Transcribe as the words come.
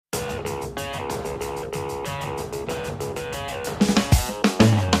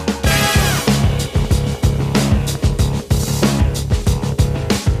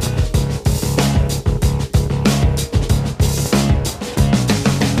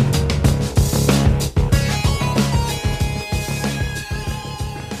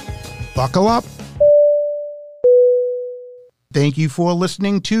Buckle up. Thank you for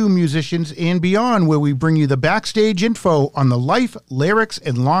listening to Musicians and Beyond, where we bring you the backstage info on the life, lyrics,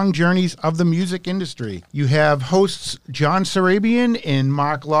 and long journeys of the music industry. You have hosts John Sarabian and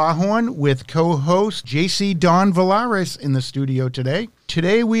Mark Lawhorn with co-host JC Don Valeras in the studio today.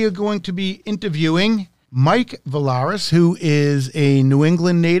 Today we are going to be interviewing Mike Valeras, who is a New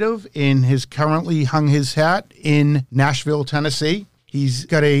England native and has currently hung his hat in Nashville, Tennessee. He's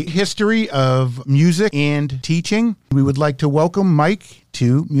got a history of music and teaching. We would like to welcome Mike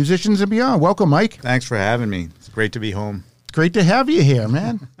to Musicians and Beyond. Welcome, Mike. Thanks for having me. It's great to be home. It's great to have you here,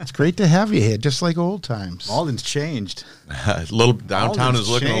 man. It's great to have you here, just like old times. Malden's changed. A little downtown is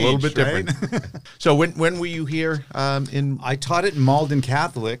looking a little bit different. Right? So when were you here? I taught at Malden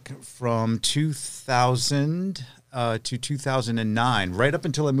Catholic from 2000 to 2009, right up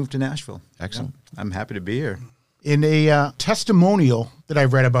until I moved to Nashville. Excellent. Yeah, I'm happy to be here. In a testimonial that I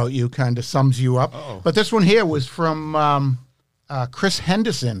read about you, kind of sums you up. Uh-oh. But this one here was from Chris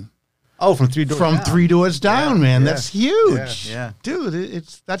Henderson. Oh, from Three Doors Down. Three Doors Down, man. Yeah. That's huge. Yeah. Dude,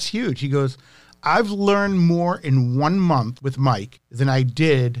 that's huge. He goes, I've learned more in 1 month with Mike than I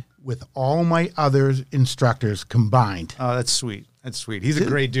did with all my other instructors combined. Oh, that's sweet. That's sweet. He's a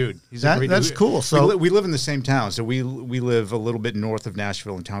great dude. That's cool. So we live in the same town. So we live a little bit north of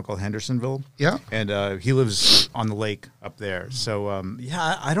Nashville in a town called Hendersonville. Yeah. And he lives on the lake up there. So,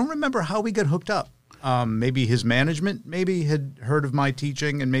 I don't remember how we got hooked up. Maybe his management maybe had heard of my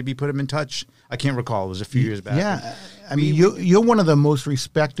teaching and maybe put him in touch. I can't recall. It was a few years back. Yeah. I mean, you're one of the most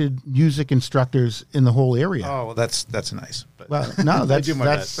respected music instructors in the whole area. Oh, well, that's nice. But Well, no, that's do my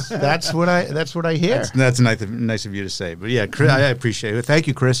best. that's what I hear. That's nice of you to say. But yeah, Chris, I appreciate it. Thank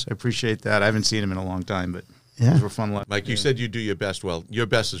you, Chris. I appreciate that. I haven't seen him in a long time, but Yeah. those were fun. Like you said, you do your best. Well, your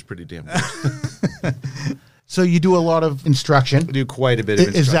best is pretty damn good. So you do a lot of instruction. I do quite a bit of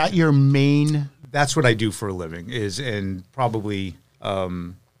instruction. Is that your main? That's what I do for a living.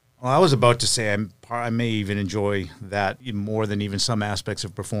 I was about to say I may even enjoy that more than even some aspects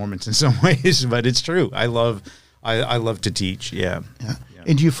of performance in some ways, but it's true. I love to teach. Yeah.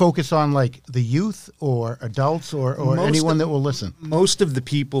 And do you focus on like the youth or adults or anyone that will listen? Most of the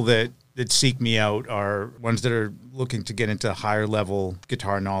people that seek me out are ones that are looking to get into higher level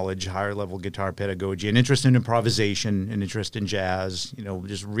guitar knowledge, higher level guitar pedagogy, an interest in improvisation, an interest in jazz,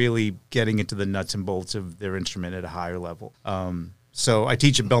 just really getting into the nuts and bolts of their instrument at a higher level. So I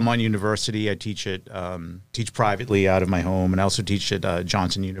teach at Belmont University. I teach privately out of my home, and I also teach at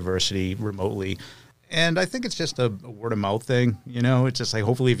Johnson University remotely. And I think it's just a word of mouth thing. It's just like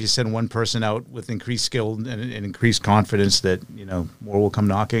hopefully if you send one person out with increased skill and increased confidence that, more will come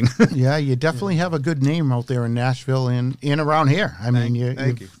knocking. Yeah, you definitely have a good name out there in Nashville and around here. I mean,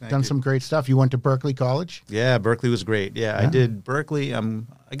 you've done some great stuff. You went to Berkeley College? Yeah, Berkeley was great. Yeah. I did Berkeley.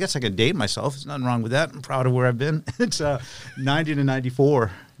 I guess I could date myself. There's nothing wrong with that. I'm proud of where I've been. It's 90 to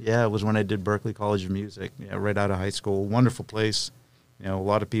 94. Yeah, it was when I did Berkeley College of Music. Yeah, right out of high school. Wonderful place. A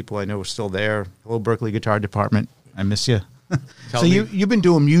lot of people I know are still there. Hello, Berkeley Guitar Department. I miss you. So you've been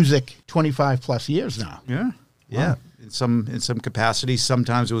doing music 25 plus years now. Yeah. Yeah. Wow. In some capacity.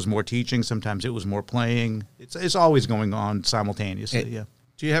 Sometimes it was more teaching. Sometimes it was more playing. It's always going on simultaneously. Yeah.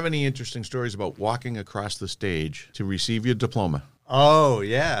 Do you have any interesting stories about walking across the stage to receive your diploma? Oh,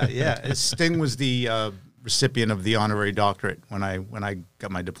 yeah. Sting was the recipient of the honorary doctorate when I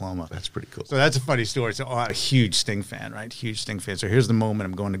got my diploma. That's pretty cool. So that's a funny story. So I'm a huge Sting fan, right? Huge Sting fan. So here's the moment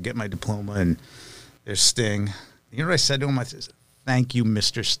I'm going to get my diploma, and there's Sting. You know what I said to him? I said, "Thank you,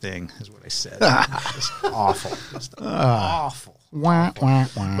 Mr. Sting," is what I said. Just awful. Just awful. Wah, wah,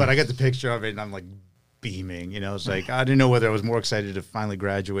 wah. But I got the picture of it, and I'm like beaming. It's like I didn't know whether I was more excited to finally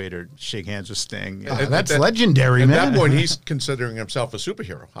graduate or shake hands with Sting. That's legendary, man. At that point, he's considering himself a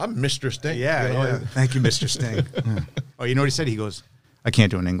superhero. I'm Mr. Sting. Yeah. Thank you, Mr. Sting. Oh, you know what he said? He goes, I can't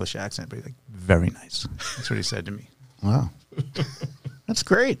do an English accent, but he's like, very nice. That's what he said to me. Wow. That's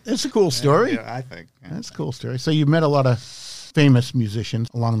great. That's a cool story. Yeah, I think. Yeah. That's a cool story. So you've met a lot of famous musicians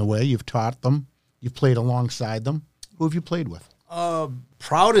along the way. You've taught them. You've played alongside them. Who have you played with?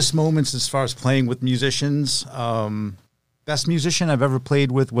 Proudest moments as far as playing with musicians. Best musician I've ever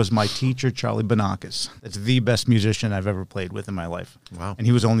played with was my teacher, Charlie Banakis. That's the best musician I've ever played with in my life. Wow. And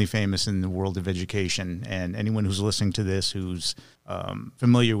he was only famous in the world of education. And anyone who's listening to this, who's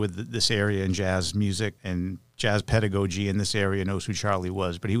familiar with this area in jazz music and jazz pedagogy in this area knows who Charlie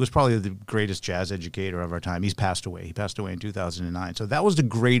was. But he was probably the greatest jazz educator of our time. He's passed away. He passed away in 2009. So that was the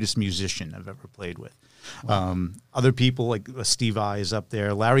greatest musician I've ever played with. Wow. Other people like Steve Vai is up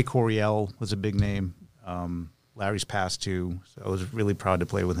there. Larry Coryell was a big name. Larry's passed too, so I was really proud to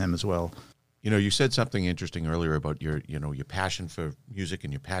play with him as well. You know, you said something interesting earlier about your passion for music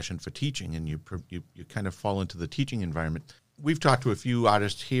and your passion for teaching, and you kind of fall into the teaching environment. We've talked to a few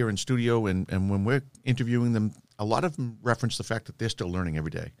artists here in studio, and when we're interviewing them, a lot of them reference the fact that they're still learning every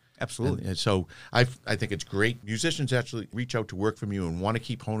day. Absolutely. And so I think it's great. Musicians actually reach out to work from you and want to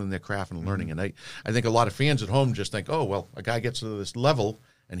keep honing their craft and learning. And I think a lot of fans at home just think, oh, well, a guy gets to this level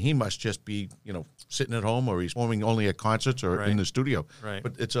and he must just be, sitting at home, or he's performing only at concerts or in the studio. Right.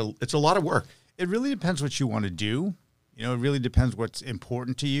 But it's a lot of work. It really depends what you want to do. It really depends what's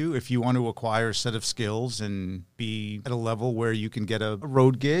important to you. If you want to acquire a set of skills and be at a level where you can get a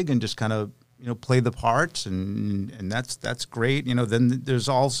road gig and just kind of play the parts, and that's great. Then there's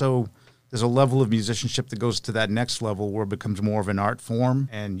a level of musicianship that goes to that next level where it becomes more of an art form,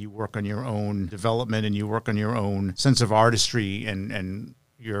 and you work on your own development, and you work on your own sense of artistry and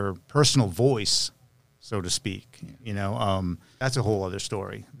your personal voice, so to speak. That's a whole other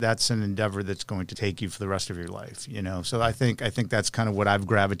story. That's an endeavor that's going to take you for the rest of your life. So I think that's kind of what I've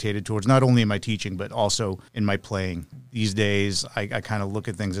gravitated towards, not only in my teaching but also in my playing. These days, I kind of look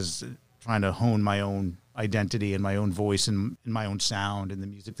at things as trying to hone my own identity and my own voice and my own sound and the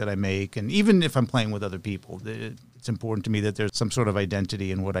music that I make. And even if I'm playing with other people, it's important to me that there's some sort of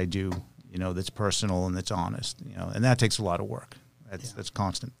identity in what I do, that's personal and that's honest, and that takes a lot of work. That's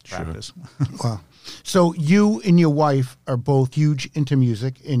constant practice. Wow. So you and your wife are both huge into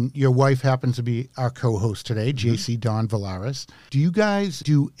music, and your wife happens to be our co-host today, JC Don Valeras. Do you guys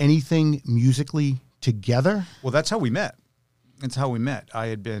do anything musically together? Well, that's how we met. I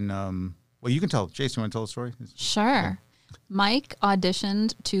had been, you can tell. Jason, you want to tell the story? Sure. Mike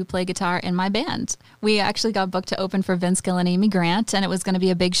auditioned to play guitar in my band. We actually got booked to open for Vince Gill and Amy Grant, and it was going to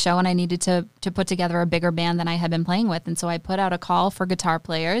be a big show, and I needed to put together a bigger band than I had been playing with. And so I put out a call for guitar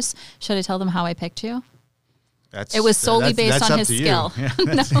players. Should I tell them how I picked you? It was solely based on his skill. Yeah,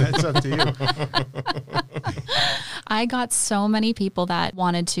 that's up to you. I got so many people that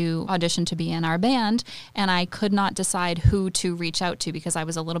wanted to audition to be in our band, and I could not decide who to reach out to because I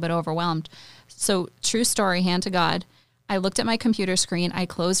was a little bit overwhelmed. So, true story, hand to God, I looked at my computer screen, I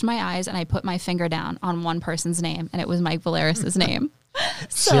closed my eyes, and I put my finger down on one person's name, and it was Mike Valeras' name.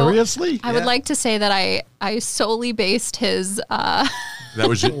 So seriously? I would like to say that I solely based his... That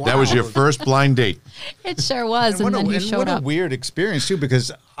was your first blind date. It sure was, and then he showed up. What a weird experience, too,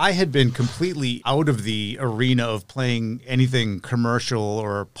 because I had been completely out of the arena of playing anything commercial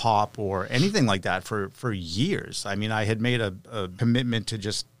or pop or anything like that for years. I mean, I had made a commitment to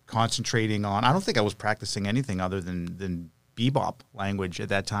just concentrating on... I don't think I was practicing anything other than bebop language at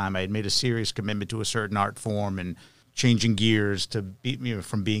that time. I had made a serious commitment to a certain art form and changing gears to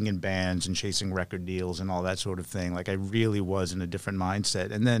from being in bands and chasing record deals and all that sort of thing. Like, I really was in a different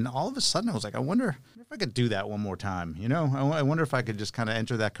mindset. And then all of a sudden I was like, I wonder if I could do that one more time. I wonder if I could just kind of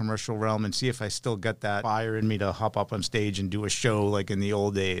enter that commercial realm and see if I still got that fire in me to hop up on stage and do a show like in the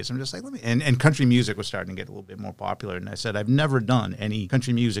old days. I'm just like, and country music was starting to get a little bit more popular. And I said, I've never done any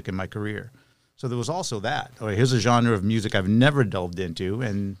country music in my career. So there was also that. Here's a genre of music I've never delved into,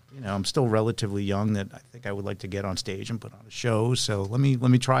 and I'm still relatively young that I think I would like to get on stage and put on a show. So let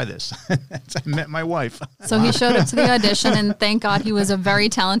me try this. I met my wife. So he showed up to the audition, and thank God he was a very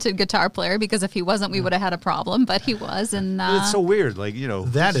talented guitar player, because if he wasn't, we would have had a problem. But he was, and it's so weird. Like,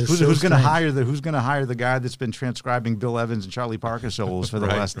 that is who's going to hire the guy that's been transcribing Bill Evans and Charlie Parker solos for the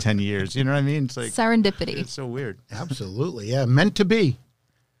last 10 years? You know what I mean? It's like serendipity. It's so weird. Absolutely, yeah, meant to be.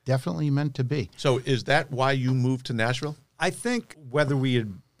 Definitely meant to be. So is that why you moved to Nashville? I think whether we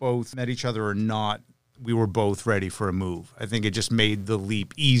had both met each other or not, we were both ready for a move. I think it just made the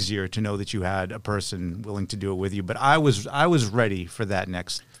leap easier to know that you had a person willing to do it with you. But I was ready for that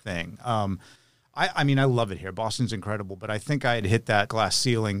next thing. I mean, I love it here. Boston's incredible, but I think I had hit that glass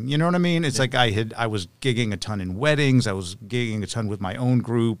ceiling. You know what I mean? It's like I was gigging a ton in weddings. I was gigging a ton with my own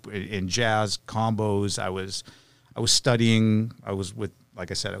group in jazz combos. I was studying. I was with, like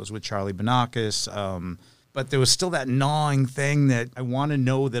I said, I was with Charlie Banakis. But there was still that gnawing thing that I want to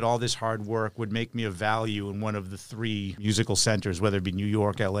know that all this hard work would make me of value in one of the three musical centers, whether it be New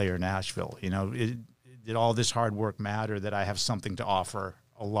York, LA, or Nashville. Did all this hard work matter, that I have something to offer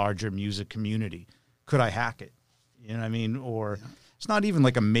a larger music community? Could I hack it? You know what I mean? Or it's not even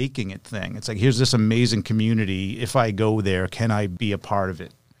like a making it thing. It's like, here's this amazing community. If I go there, can I be a part of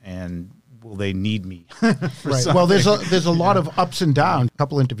it? And will they need me? Right. Well, there's a lot of ups and downs. A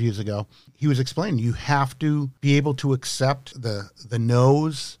couple interviews ago, he was explaining you have to be able to accept the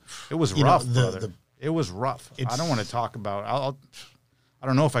no's. It was rough, brother. It was rough. I don't want to talk about. I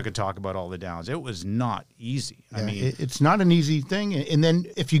don't know if I could talk about all the downs. It was not easy. I mean, it's not an easy thing. And then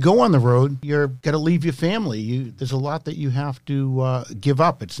if you go on the road, you're got to leave your family. There's a lot that you have to give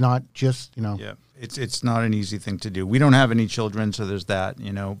up. It's not just, Yeah, it's not an easy thing to do. We don't have any children, so there's that,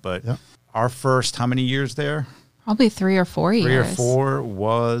 but our first, how many years there? Probably 3 or 4 years. 3 or 4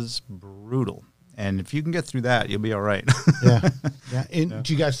 was brutal. And if you can get through that, you'll be all right. Yeah. And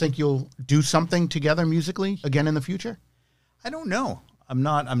do you guys think you'll do something together musically again in the future? I don't know. I'm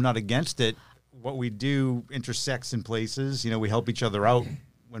not against it. What we do intersects in places. We help each other out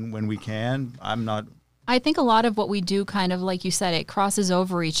when we can. I think a lot of what we do, kind of like you said, it crosses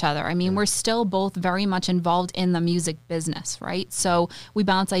over each other. I mean, we're still both very much involved in the music business, right? So we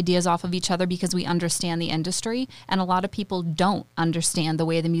bounce ideas off of each other because we understand the industry, and a lot of people don't understand the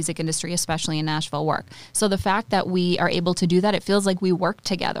way the music industry, especially in Nashville, work. So the fact that we are able to do that, it feels like we work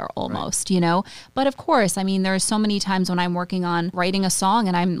together almost, But of course, I mean, there are so many times when I'm working on writing a song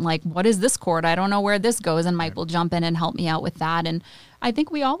and I'm like, what is this chord? I don't know where this goes. And Mike will jump in and help me out with that. And I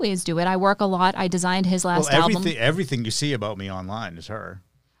think we always do it. I work a lot. I designed his last album. Everything you see about me online is her.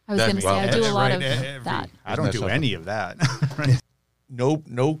 I was going to say, I do a lot of that. I don't do any of that.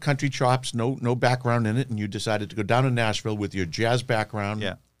 No country chops, no background in it, and you decided to go down to Nashville with your jazz background.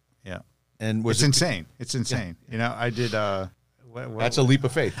 Yeah. And it's insane. It's insane. I did... that's a leap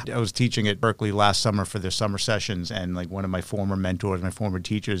of faith. I was teaching at Berkeley last summer for their summer sessions, and like one of my former mentors, my former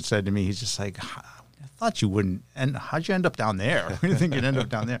teachers said to me, he's just like... I thought you wouldn't. And how'd you end up down there? Where do you think you'd end up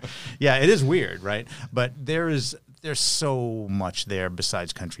down there? Yeah, it is weird, right? But there's so much there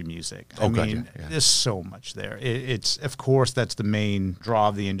besides country music. I mean, there's so much there. It's of course, that's the main draw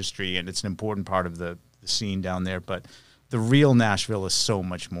of the industry, and it's an important part of the scene down there. But the real Nashville is so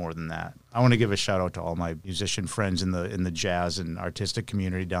much more than that. I want to give a shout out to all my musician friends in the jazz and artistic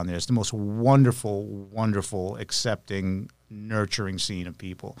community down there. It's the most wonderful, wonderful, accepting, nurturing scene of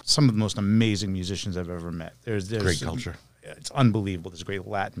people. Some of the most amazing musicians I've ever met. There's great culture. It's unbelievable. There's great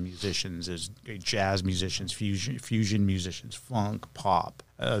Latin musicians. There's great jazz musicians, fusion musicians, funk, pop.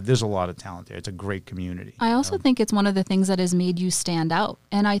 There's a lot of talent there. It's a great community. I also think it's one of the things that has made you stand out.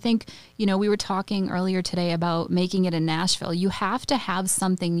 And I think, we were talking earlier today about making it in Nashville. You have to have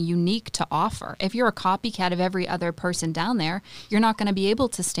something unique to offer. If you're a copycat of every other person down there, you're not going to be able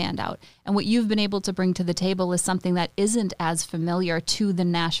to stand out. And what you've been able to bring to the table is something that isn't as familiar to the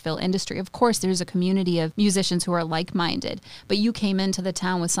Nashville industry. Of course, there's a community of musicians who are like-minded, but you came into the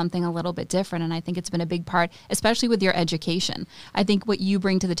town with something a little bit different. And I think it's been a big part, especially with your education. I think what you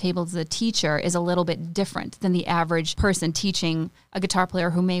bring to the table as a teacher is a little bit different than the average person teaching a guitar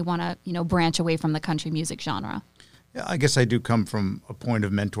player who may want to, branch away from the country music genre. Yeah, I guess I do come from a point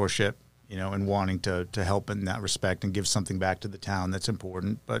of mentorship, and wanting to help in that respect and give something back to the town. That's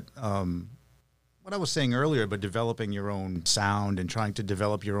important. But what I was saying earlier about developing your own sound and trying to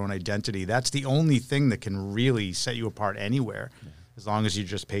develop your own identity, that's the only thing that can really set you apart anywhere. Yeah. As long as you're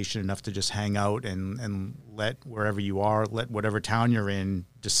just patient enough to just hang out and let wherever you are, let whatever town you're in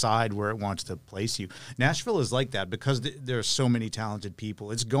decide where it wants to place you. Nashville is like that because there are so many talented people.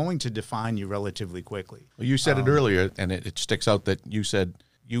 It's going to define you relatively quickly. Well, you said it earlier, and it sticks out that you said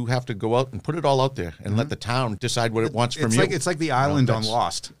you have to go out and put it all out there and let the town decide what it wants from you. It's like the island on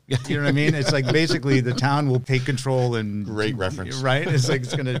Lost. You know what I mean? It's like basically the town will take control and... Great reference. Right? It's like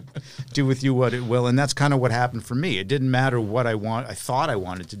it's going to do with you what it will. And that's kind of what happened for me. It didn't matter what I thought I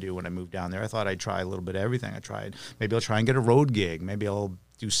wanted to do when I moved down there. I thought I'd try a little bit of everything. Maybe I'll try and get a road gig. Maybe I'll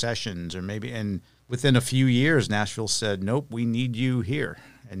do sessions and within a few years, Nashville said, nope, we need you here.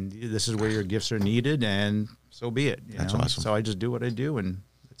 And this is where your gifts are needed, and so be it. That's awesome. So I just do what I do, and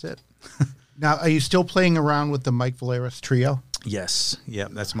that's it. Now, are you still playing around with the Mike Valeras trio? Yes. Yeah,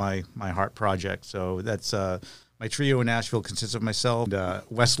 that's my heart project. So that's my trio in Nashville consists of myself,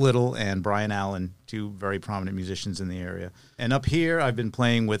 Wes Little, and Brian Allen, two very prominent musicians in the area. And up here, I've been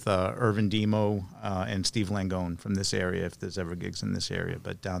playing with Irvin Demo and Steve Langone from this area, if there's ever gigs in this area.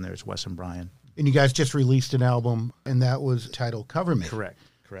 But down there is Wes and Brian. And you guys just released an album, and that was titled Cover Me. Correct.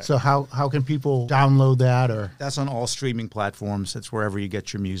 So how can people download that? Or that's on all streaming platforms. It's wherever you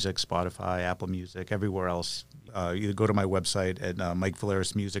get your music, Spotify, Apple Music, everywhere else. Either go to my website at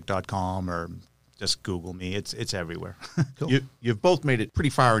MikeValerisMusic.com or just Google me. It's everywhere. Cool. You've both made it pretty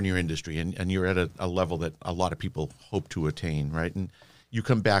far in your industry, and you're at a level that a lot of people hope to attain, right? And you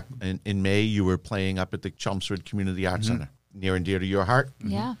come back in May, you were playing up at the Chelmsford Community Arts Center. Near and dear to your heart.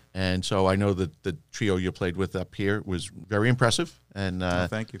 Yeah. And so I know that the trio you played with up here was very impressive. And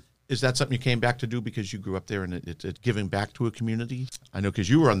thank you. Is that something you came back to do because you grew up there and it's giving back to a community? I know because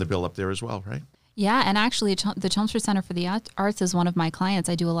you were on the bill up there as well, right? Yeah, and actually, the Chelmsford Center for the Arts is one of my clients.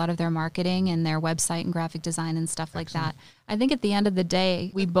 I do a lot of their marketing and their website and graphic design and stuff like that. I think at the end of the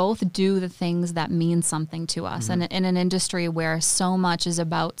day, we both do the things that mean something to us. And in an industry where so much is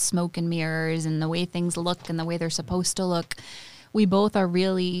about smoke and mirrors and the way things look and the way they're supposed to look, we both are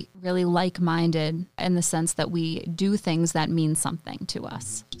really, really like-minded in the sense that we do things that mean something to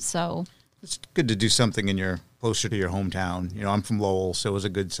us. So it's good to do something closer to your hometown. You know, I'm from Lowell, so it was a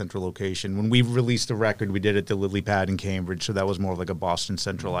good central location. When we released the record, we did it at the Lily Pad in Cambridge, so that was more like a Boston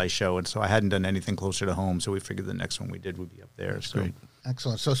centralized show. And so I hadn't done anything closer to home, so we figured the next one we did would be up there. So Great.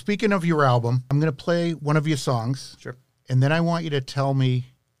 Excellent. So speaking of your album, I'm going to play one of your songs. Sure. And then I want you to tell me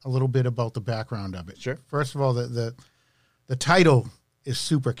a little bit about the background of it. Sure. First of all, the title is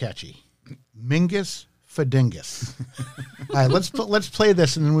super catchy. Mingus for Dingus. All right, let's play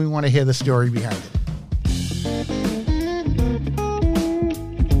this, and then we want to hear the story behind it.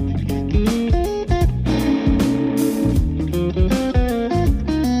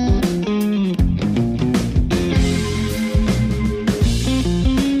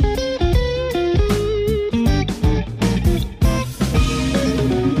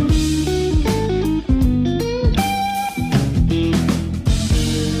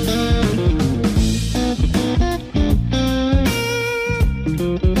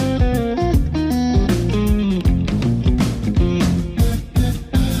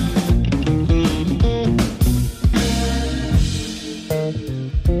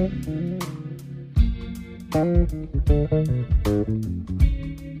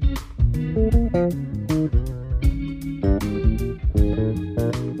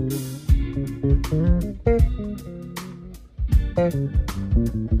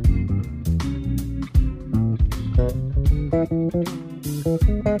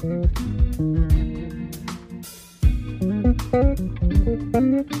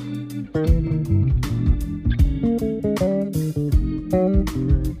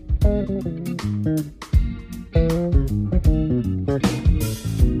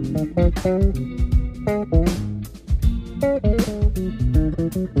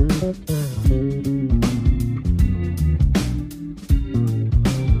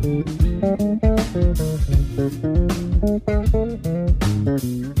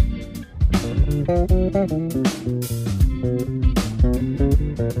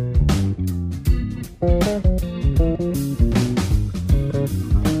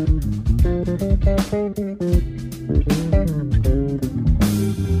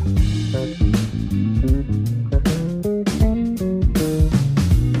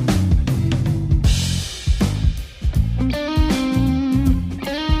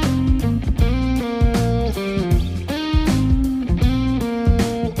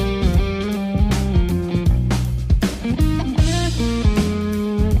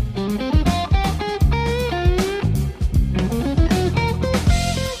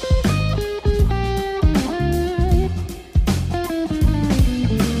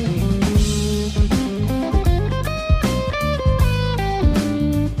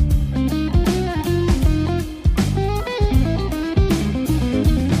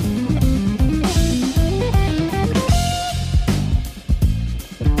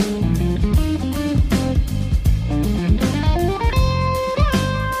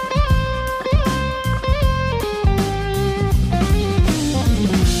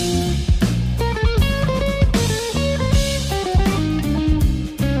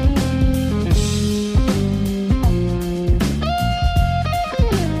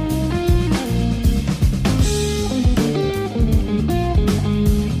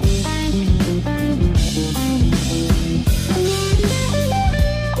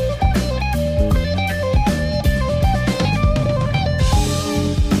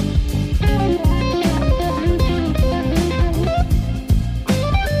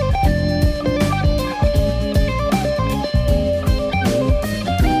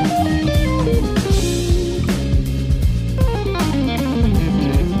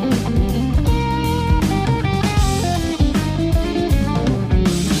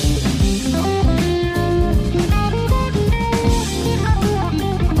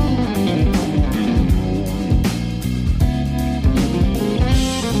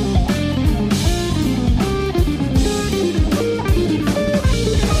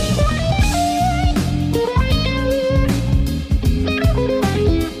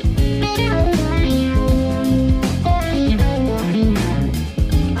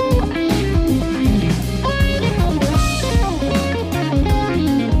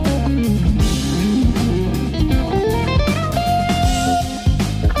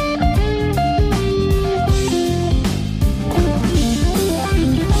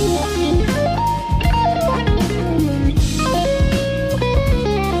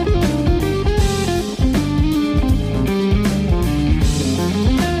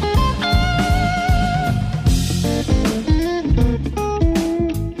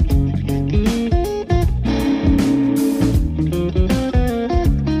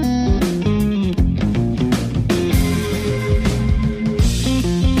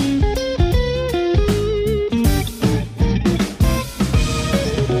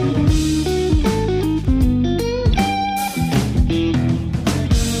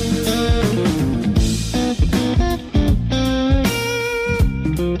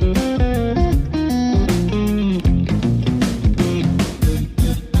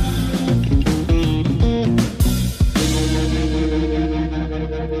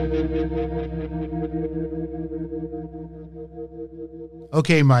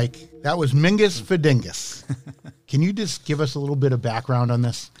 Okay, Mike, that was Mingus for Dingus. Can you just give us a little bit of background on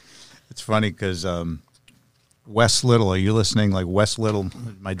this? It's funny because Wes Little, are you listening? Like Wes Little,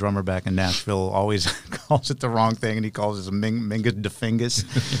 my drummer back in Nashville, always calls it the wrong thing, and he calls it a Mingus de Fingus.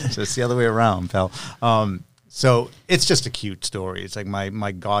 So it's the other way around, pal. So it's just a cute story. It's like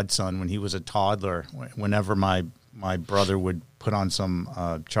my godson, when he was a toddler, whenever my brother would put on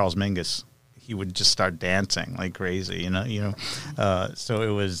some Charles Mingus, he would just start dancing like crazy, So it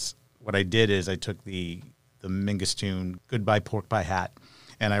was, what I did is I took the Mingus tune, Goodbye Pork Pie Hat,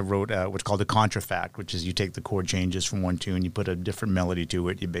 and I wrote what's called a contrafact, which is you take the chord changes from one tune, you put a different melody to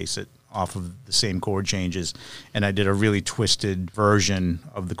it, you base it off of the same chord changes, and I did a really twisted version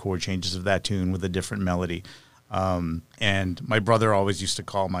of the chord changes of that tune with a different melody. And my brother always used to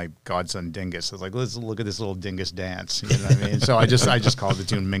call my godson Dingus. I was like, let's look at this little Dingus dance. You know what I mean? So I just called the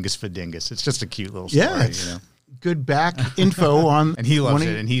tune Mingus for Dingus. It's just a cute little story, Yeah, good back info on. And he loves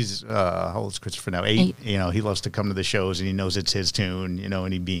it. And he's how old is Christopher now? 8. He loves to come to the shows, and he knows it's his tune.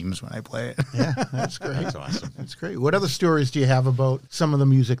 And he beams when I play it. Yeah, that's great. That's awesome. That's great. What other stories do you have about some of the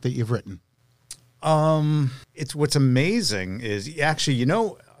music that you've written? It's what's amazing is actually,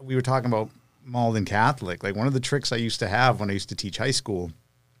 we were talking about Malden Catholic. Like one of the tricks I used to have when I used to teach high school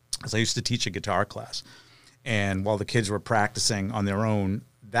is I used to teach a guitar class, and while the kids were practicing on their own,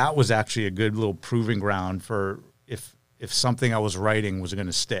 that was actually a good little proving ground for if something I was writing was going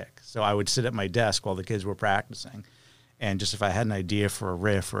to stick. So I would sit at my desk while the kids were practicing, and just if I had an idea for a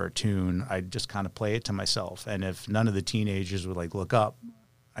riff or a tune, I'd just kind of play it to myself. And if none of the teenagers would like look up,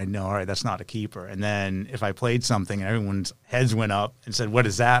 I know, all right, that's not a keeper. And then if I played something and everyone's heads went up and said, what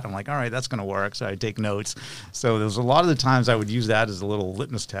is that? I'm like, all right, that's going to work. So I'd take notes. So there was a lot of the times I would use that as a little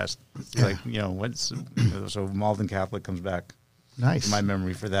litmus test. Like, so Malden Catholic comes back. Nice. My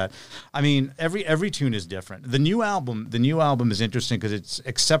memory for that. I mean, every tune is different. The new album is interesting because it's,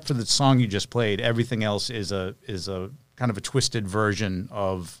 except for the song you just played, everything else is a kind of a twisted version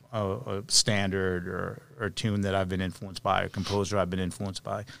of a standard or tune that I've been influenced by, a composer I've been influenced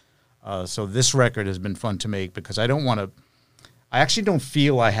by. So this record has been fun to make because I actually don't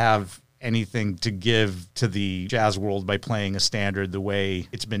feel I have anything to give to the jazz world by playing a standard the way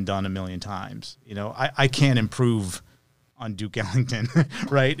it's been done a million times. I can't improve on Duke Ellington,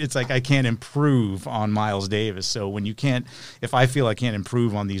 right? It's like I can't improve on Miles Davis. So if I feel I can't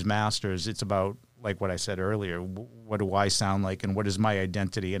improve on these masters, it's about, like what I said earlier, what do I sound like and what is my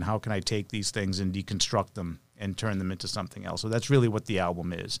identity and how can I take these things and deconstruct them and turn them into something else? So that's really what the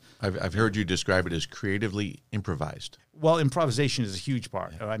album is. I've heard you describe it as creatively improvised. Well, improvisation is a huge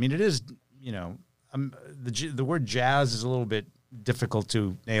part. I mean, it is, the word jazz is a little bit difficult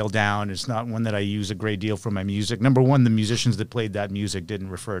to nail down. It's not one that I use a great deal for my music. Number one, the musicians that played that music didn't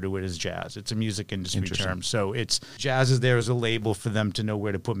refer to it as jazz. It's a music industry term. So jazz is there as a label for them to know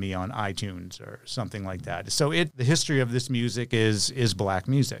where to put me on iTunes or something like that. So the history of this music is black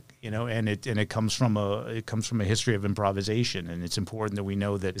music, and it comes from a history of improvisation. And it's important that we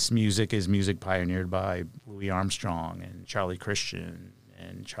know that this music is music pioneered by Louis Armstrong and Charlie Christian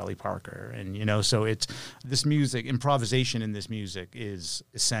and Charlie Parker. And, so it's this music, improvisation in this music is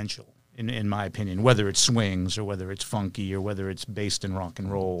essential, in my opinion, whether it's swings or whether it's funky or whether it's based in rock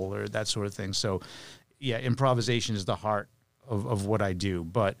and roll or that sort of thing. So, yeah, improvisation is the heart of what I do.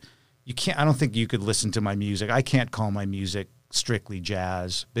 But I don't think you could listen to my music. I can't call my music strictly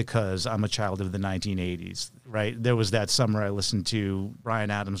jazz because I'm a child of the 1980s, right? There was that summer I listened to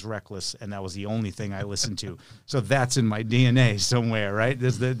Bryan Adams' Reckless, and that was the only thing I listened to. So that's in my DNA somewhere, right?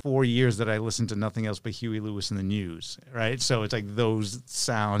 There's the 4 years that I listened to nothing else but Huey Lewis and the News, right? So it's like those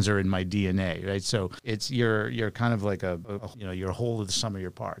sounds are in my DNA, right? So it's you're kind of like you're a whole of the sum of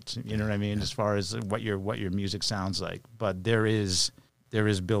your parts. You know what I mean? As far as what your music sounds like. But there is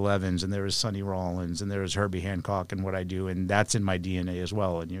Bill Evans, and there is Sonny Rollins, and there is Herbie Hancock and what I do, and that's in my DNA as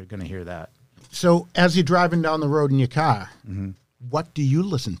well, and you're going to hear that. So as you're driving down the road in your car, what do you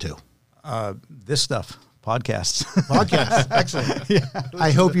listen to? This stuff, podcasts. Podcasts, excellent. Yeah.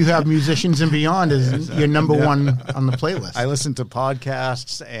 I hope you have Musicians and Beyond as your number one on the playlist. I listen to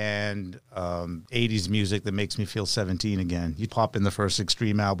podcasts and 80s music that makes me feel 17 again. You pop in the first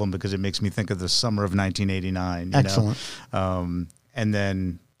Extreme album because it makes me think of the summer of 1989. Excellent. And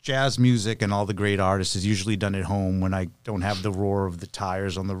then jazz music and all the great artists is usually done at home when I don't have the roar of the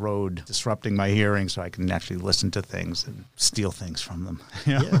tires on the road disrupting my hearing, so I can actually listen to things and steal things from them.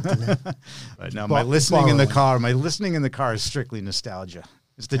 But no, my listening in the car is strictly nostalgia.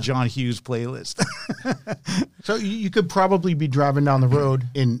 It's the John Hughes playlist. So you could probably be driving down the road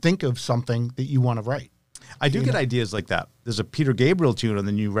and think of something that you want to write. I do get ideas like that. There's a Peter Gabriel tune on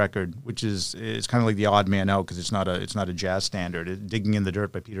the new record, which is kind of like the odd man out because it's not a jazz standard. Digging in the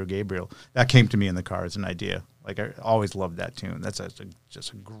Dirt by Peter Gabriel. That came to me in the car as an idea. Like I always loved that tune. That's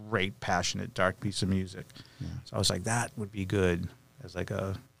just a great, passionate, dark piece of music. Yeah. So I was like, that would be good as like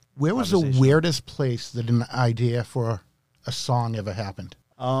a. Where was the weirdest place that an idea for a song ever happened?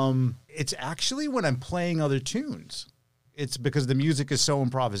 It's actually when I'm playing other tunes. It's because the music is so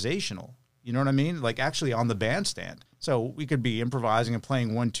improvisational. You know what I mean? Like actually on the bandstand. So we could be improvising and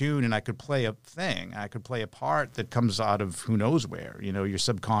playing one tune and I could play a thing. I could play a part that comes out of who knows where, you know, your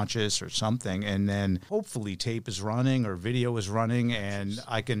subconscious or something. And then hopefully tape is running or video is running and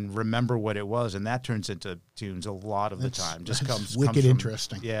I can remember what it was. And that turns into tunes a lot of the time. Just comes wicked from,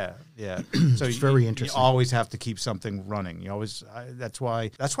 interesting. Yeah. So it's very interesting. You always have to keep something running. You always, that's why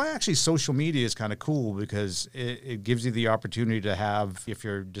actually social media is kind of cool because it gives you the opportunity to have, if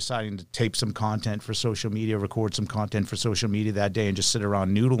you're deciding to tape some content for social media, record some content for social media that day and just sit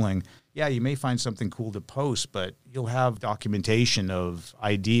around noodling, yeah, you may find something cool to post, but you'll have documentation of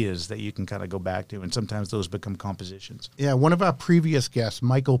ideas that you can kind of go back to, and sometimes those become compositions. Yeah, one of our previous guests,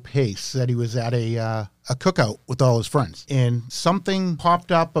 Michael Pace, said he was at a cookout with all his friends, and something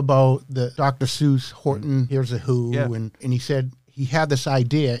popped up about the Dr. Seuss, Horton, Here's a Who, and he said he had this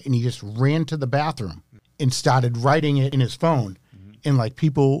idea, and he just ran to the bathroom and started writing it in his phone. And like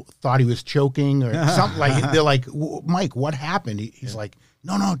people thought he was choking or something. Like they're like, Mike, what happened? He's like,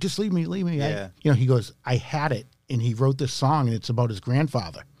 no, just leave me. Yeah. He goes, I had it, and he wrote this song, and it's about his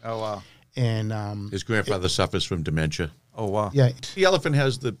grandfather. Oh wow. And his grandfather suffers from dementia. Oh wow. Yeah. The elephant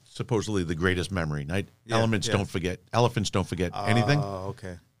has supposedly the greatest memory. Right? Elephants don't forget anything. Oh,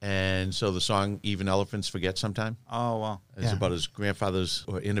 okay. And so the song "Even Elephants Forget Sometime." Oh wow. It's about his grandfather's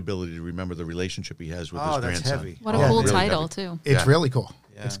inability to remember the relationship he has with his that's grandson. heavy. What a cool really title, heavy. too. It's really cool.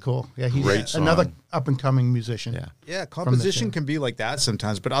 Yeah. It's cool. Yeah, he's Great song. another up-and-coming musician. Yeah. Composition can be like that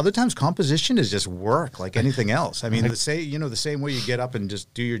sometimes, but other times composition is just work like anything else. I mean, the same way you get up and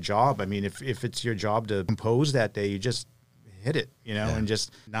just do your job. I mean, if it's your job to compose that day, you just hit it, and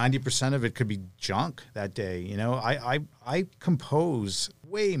just 90% of it could be junk that day. I compose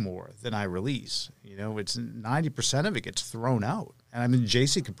way more than I release. It's 90% of it gets thrown out. And I mean,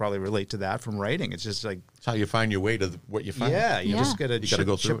 JC could probably relate to that from writing. It's just like it's how you find your way to what you find. Yeah, you just got to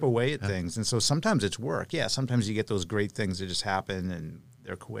chip away at it. things. And so sometimes it's work. Yeah, sometimes you get those great things that just happen and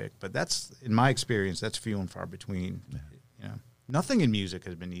they're quick. But that's, in my experience, that's few and far between. Nothing in music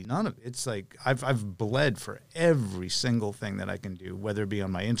has been easy. None of it. It's like I've bled for every single thing that I can do, whether it be on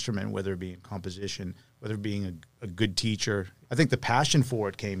my instrument, whether it be in composition, whether it being a good teacher. I think the passion for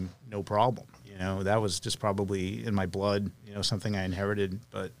it came no problem. That was just probably in my blood, something I inherited.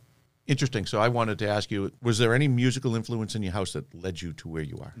 But interesting. So I wanted to ask you, was there any musical influence in your house that led you to where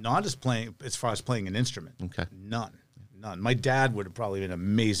you are? Not as far as playing an instrument. Okay. None. My dad would have probably been an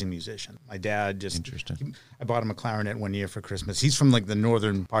amazing musician. My dad just... Interesting. I bought him a clarinet one year for Christmas. He's from like the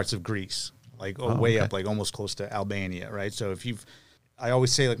northern parts of Greece, way up, like almost close to Albania, right? So I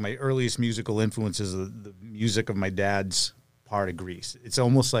always say like my earliest musical influences are the music of my dad's part of Greece. It's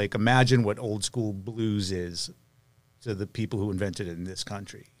almost like imagine what old school blues is to the people who invented it in this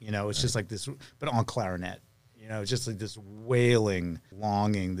country. It's just like this, but on clarinet. It's just like this wailing,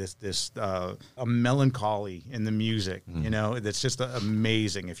 longing, this a melancholy in the music, that's just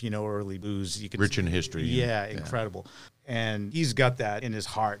amazing. If you know early blues, you can rich in history. Yeah, incredible. And he's got that in his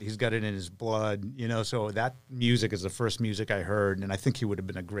heart. He's got it in his blood, so that music is the first music I heard. And I think he would have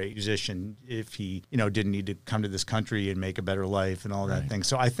been a great musician if he, didn't need to come to this country and make a better life and all that thing.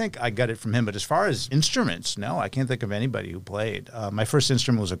 So I think I got it from him. But as far as instruments, no, I can't think of anybody who played. My first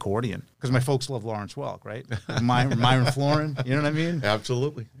instrument was accordion because my folks love Lawrence Welk, right? Myron Florin, you know what I mean?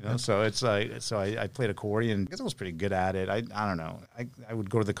 Absolutely. So it's like, I played accordion. I guess I was pretty good at it. I don't know. I would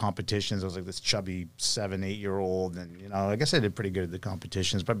go to the competitions. I was like this chubby 7-8-year-old, and I guess I did pretty good at the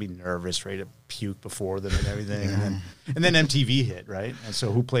competitions, but I'd be nervous, ready to puke before them and everything. And then MTV hit, right? And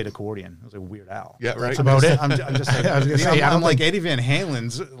so who played accordion? It was like Weird Al. Yeah, right. That's about it. I'm just like, I was gonna say, I'm like Eddie Van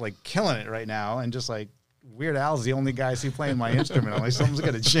Halen's like killing it right now, and just like Weird Al's the only guy I see playing my instrument. I'm like, something's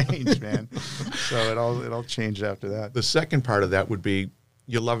got to change, man. So it all changed after that. The second part of that would be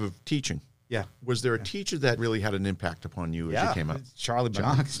your love of teaching. Yeah. Was there a teacher that really had an impact upon you as you came up? Charlie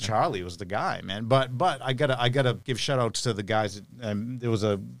Johns. Charlie was the guy, man. But I gotta give shout outs to the guys. There was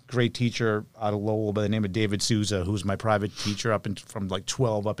a great teacher out of Lowell by the name of David Souza, who's my private teacher from like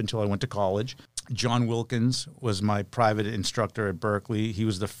 12 up until I went to college. John Wilkins was my private instructor at Berkeley. He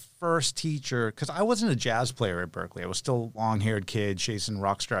was the first teacher, because I wasn't a jazz player at Berkeley. I was still a long-haired kid chasing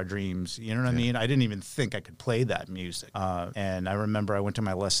rock star dreams. You know what I mean? I didn't even think I could play that music. And I remember I went to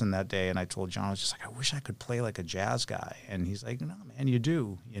my lesson that day, and I told John, I was just like, I wish I could play like a jazz guy. And he's like, no, man, you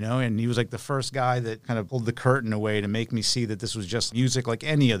do. You know? And he was like the first guy that kind of pulled the curtain away to make me see that this was just music like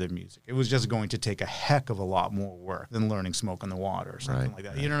any other music. It was just going to take a heck of a lot more work than learning Smoke on the Water or something like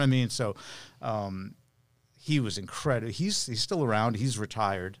that. You know what I mean? So he was incredible. He's still around. He's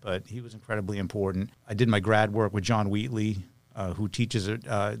retired, but he was incredibly important. I did my grad work with John Wheatley, who teaches at,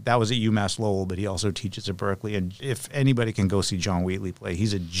 that was at UMass Lowell, but he also teaches at Berkeley. And if anybody can go see John Wheatley play,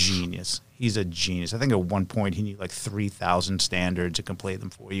 he's a genius. He's a genius. I think at one point he knew like 3,000 standards and can play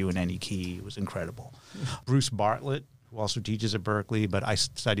them for you in any key. It was incredible. Bruce Bartlett, who also teaches at Berkeley, but I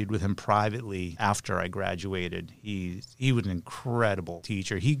studied with him privately after I graduated. He was an incredible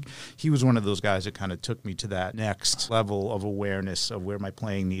teacher. He was one of those guys that kind of took me to that next level of awareness of where my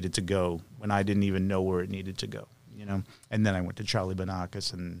playing needed to go when I didn't even know where it needed to go, you know? And then I went to Charlie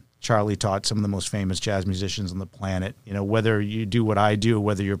Banakis, and Charlie taught some of the most famous jazz musicians on the planet. You know, whether you do what I do,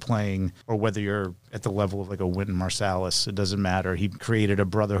 whether you're playing or whether you're at the level of like a Wynton Marsalis, it doesn't matter. He created a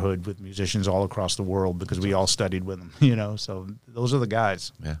brotherhood with musicians all across the world because we all studied with him, you know. So those are the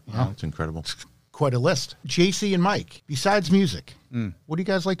guys. Yeah, wow, it's incredible. Quite a list. JC and Mike, besides music, what do you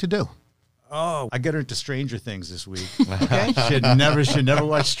guys like to do? Oh, I got her into Stranger Things this week. Okay, should never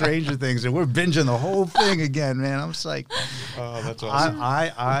watch Stranger Things, and we're binging the whole thing again, man. I'm psyched. Oh, that's awesome.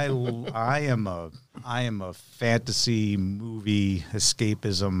 I am a fantasy movie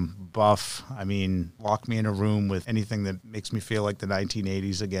escapism buff. I mean, lock me in a room with anything that makes me feel like the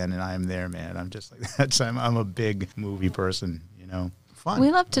 1980s again, and I am there, man. I'm just like that. I'm a big movie person, you know. Fun.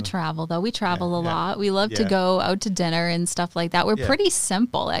 We love to travel, though. We travel a lot. We love to go out to dinner and stuff like that. We're pretty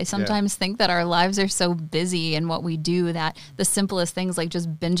simple. I sometimes think that our lives are so busy in what we do that the simplest things, like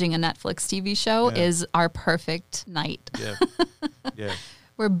just binging a Netflix TV show, is our perfect night. Yeah.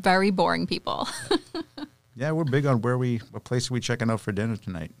 We're very boring people. Yeah, we're big on what place are we checking out for dinner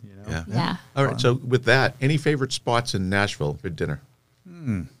tonight, you know? Yeah. All right, so with that, any favorite spots in Nashville for dinner?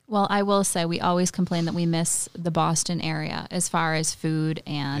 Well, I will say we always complain that we miss the Boston area as far as food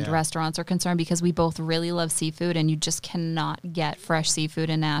and restaurants are concerned, because we both really love seafood and you just cannot get fresh seafood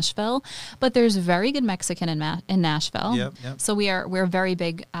in Nashville. But there's very good Mexican in Nashville. Yep. So we're very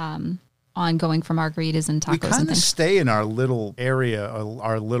big on going for margaritas and tacos. We and kind of things. stay in our little area,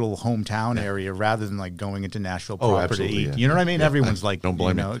 our little hometown area, rather than like going into Nashville proper to eat. Yeah. You know what I mean? Everyone's like, don't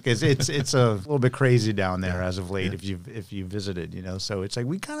blame me, because it's a little bit crazy down there as of late. If you visited, you know, so it's like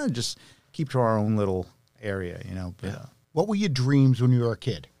we kind of just keep to our own little area, you know. But, What were your dreams when you were a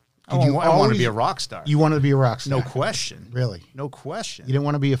kid? I want to be a rock star. You wanted to be a rock star? No question. Really? No question. You didn't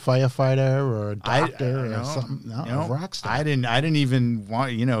want to be a firefighter or a doctor no, or something? No, you know, a rock star. I didn't even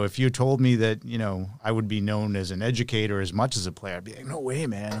want, you know, if you told me that, you know, I would be known as an educator as much as a player, I'd be like, no way,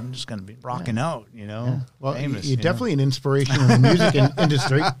 man. I'm just going to be rocking out, you know. Well, famous, you're definitely an inspiration in the music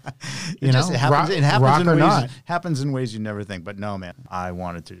industry. It happens in ways you never think. But no, man, I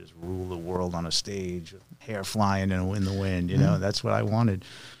wanted to just rule the world on a stage with hair flying in the wind, you know. That's what I wanted.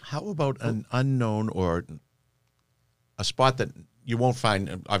 How about an unknown or a spot that you won't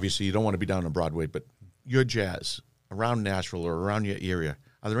find? Obviously, you don't want to be down on Broadway, but your jazz around Nashville or around your area.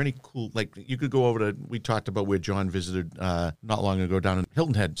 Are there any cool, like you could go over to, we talked about where John visited not long ago down in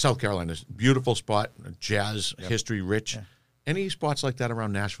Hilton Head, South Carolina. Beautiful spot, jazz, history rich. Yeah. Any spots like that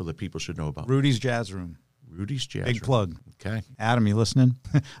around Nashville that people should know about? Rudy's Jazz Room. Rudy's Jazz Big Room. plug. Okay. Adam, you listening?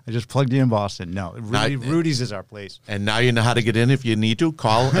 I just plugged you in Boston. No, Rudy's is our place. And now you know how to get in if you need to.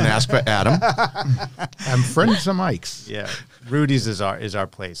 Call and ask for Adam. I'm friends of Mike's. Yeah. Rudy's is our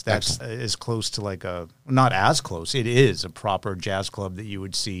place. That's as close to like not as close. It is a proper jazz club that you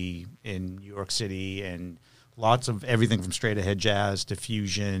would see in New York City, and lots of everything from straight ahead jazz to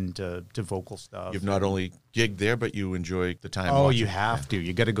fusion to vocal stuff. You've not only gigged there, but you enjoy the time. Oh, watching. you have to.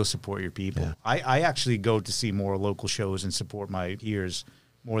 You got to go support your people. Yeah. I actually go to see more local shows and support my peers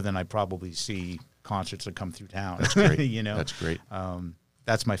more than I probably see concerts that come through town. That's great. You know, that's great.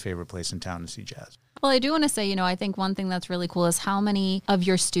 That's my favorite place in town to see jazz. Well, I do want to say, you know, I think one thing that's really cool is how many of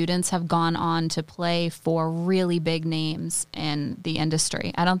your students have gone on to play for really big names in the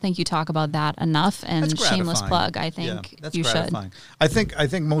industry. I don't think you talk about that enough, and shameless plug, I think you should. I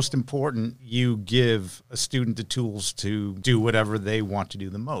think most important, you give a student the tools to do whatever they want to do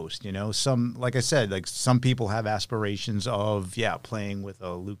the most. You know, like I said, like some people have aspirations of, playing with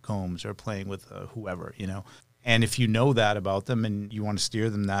a Luke Combs or playing with whoever, you know. And if you know that about them and you want to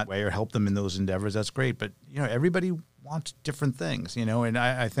steer them that way or help them in those endeavors, that's great. But, you know, everybody wants different things, you know, and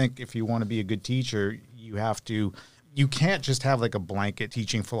I think if you want to be a good teacher, you can't just have like a blanket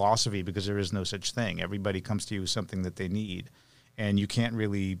teaching philosophy because there is no such thing. Everybody comes to you with something that they need, and you can't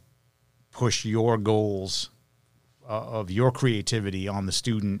really push your goals of your creativity on the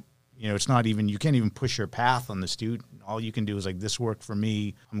student. You know, you can't even push your path on the student. All you can do is like, this worked for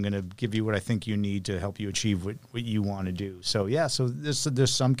me. I'm going to give you what I think you need to help you achieve what you want to do. So yeah, so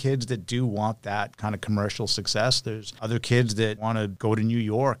there's some kids that do want that kind of commercial success. There's other kids that want to go to New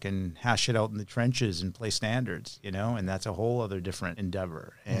York and hash it out in the trenches and play standards, you know, and that's a whole other different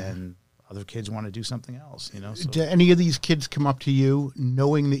endeavor. And other kids want to do something else, you know. So. Do any of these kids come up to you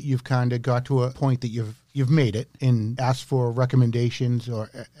knowing that you've kind of got to a point that you've made it and asked for recommendations or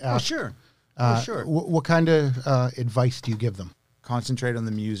ask, Sure. Sure. What kind of advice do you give them? Concentrate on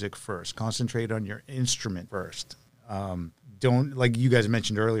the music first. Concentrate on your instrument first. Don't, like you guys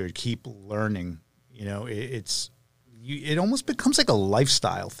mentioned earlier, keep learning. You know, it almost becomes like a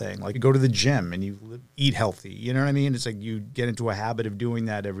lifestyle thing. Like you go to the gym and you eat healthy. You know what I mean? It's like you get into a habit of doing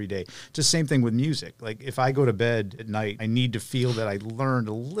that every day. It's the same thing with music. Like if I go to bed at night, I need to feel that I learned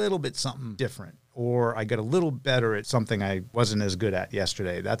a little bit something different, or I got a little better at something I wasn't as good at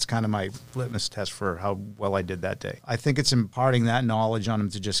yesterday. That's kind of my litmus test for how well I did that day. I think it's imparting that knowledge on them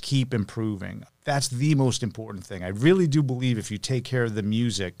to just keep improving. That's the most important thing. I really do believe if you take care of the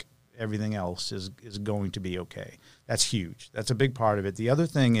music, everything else is going to be okay. That's huge. That's a big part of it. The other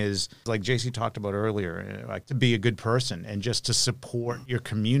thing is, like JC talked about earlier, like to be a good person and just to support your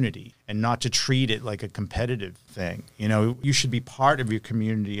community and not to treat it like a competitive thing. You know, you should be part of your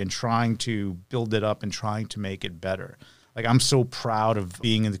community and trying to build it up and trying to make it better. Like, I'm so proud of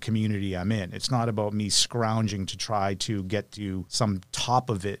being in the community I'm in. It's not about me scrounging to try to get to some top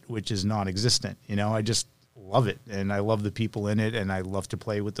of it, which is non-existent. You know, I just love it, and I love the people in it, and I love to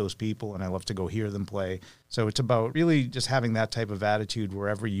play with those people, and I love to go hear them play. So it's about really just having that type of attitude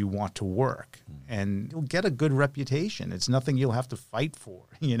wherever you want to work, and you'll get a good reputation. It's nothing you'll have to fight for,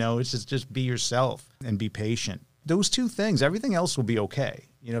 you know. It's just be yourself and be patient. Those two things, everything else will be okay.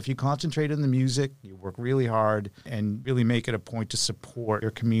 You know, if you concentrate on the music, you work really hard and really make it a point to support your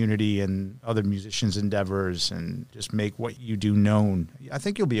community and other musicians' endeavors and just make what you do known, I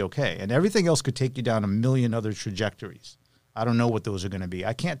think you'll be okay. And everything else could take you down a million other trajectories. I don't know what those are going to be.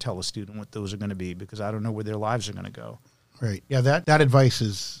 I can't tell a student what those are going to be because I don't know where their lives are going to go. Right. Yeah, that advice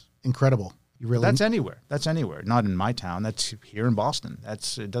is incredible. You really That's anywhere. That's anywhere. Not in my town. That's here in Boston.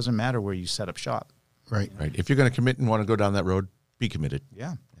 It doesn't matter where you set up shop. Right. Right. If you're going to commit and want to go down that road, be committed.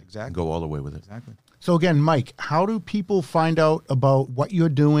 Yeah, exactly. And go all the way with it. Exactly. So again, Mike, how do people find out about what you're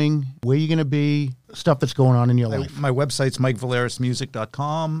doing, where you're going to be, stuff that's going on in your life? My website's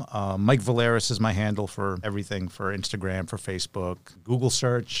MikeValerasmusic.com. Mike Valeras is my handle for everything, for Instagram, for Facebook. Google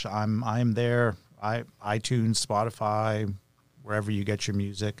search, I'm there. iTunes, Spotify, wherever you get your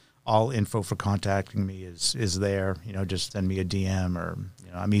music. All info for contacting me is there. You know, just send me a DM or,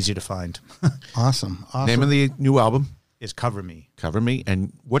 you know, I'm easy to find. Awesome. Name of the new album? Is Cover Me. Cover Me.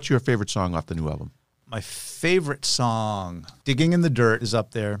 And what's your favorite song off the new album? My favorite song, Digging in the Dirt, is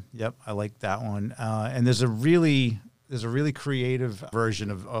up there. Yep, I like that one. And there's a really creative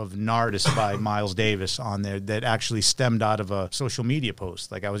version of Nardis by Miles Davis on there that actually stemmed out of a social media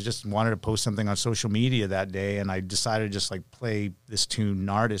post. Like I wanted to post something on social media that day, and I decided to just like play this tune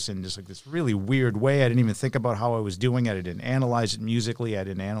Nardis in just like this really weird way. I didn't even think about how I was doing it. I didn't analyze it musically. I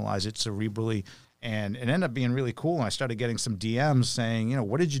didn't analyze it cerebrally. And it ended up being really cool. And I started getting some DMs saying, you know,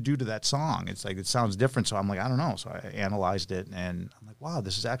 what did you do to that song? It's like, it sounds different. So I'm like, I don't know. So I analyzed it and I'm like, wow,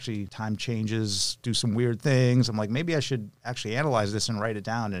 this is actually time changes, do some weird things. I'm like, maybe I should actually analyze this and write it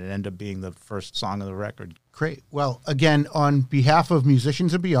down. And it ended up being the first song of the record. Great. Well, again, on behalf of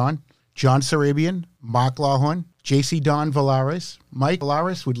Musicians and Beyond, John Sarabian, Mark Lawhorn, JC Don Valeras, Mike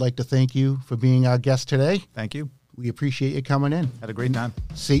Valeras would like to thank you for being our guest today. Thank you. We appreciate you coming in. Had a great time.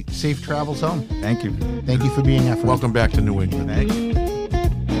 Safe travels home. Thank you. Thank you for being our friend. Welcome back to New England. Thank you.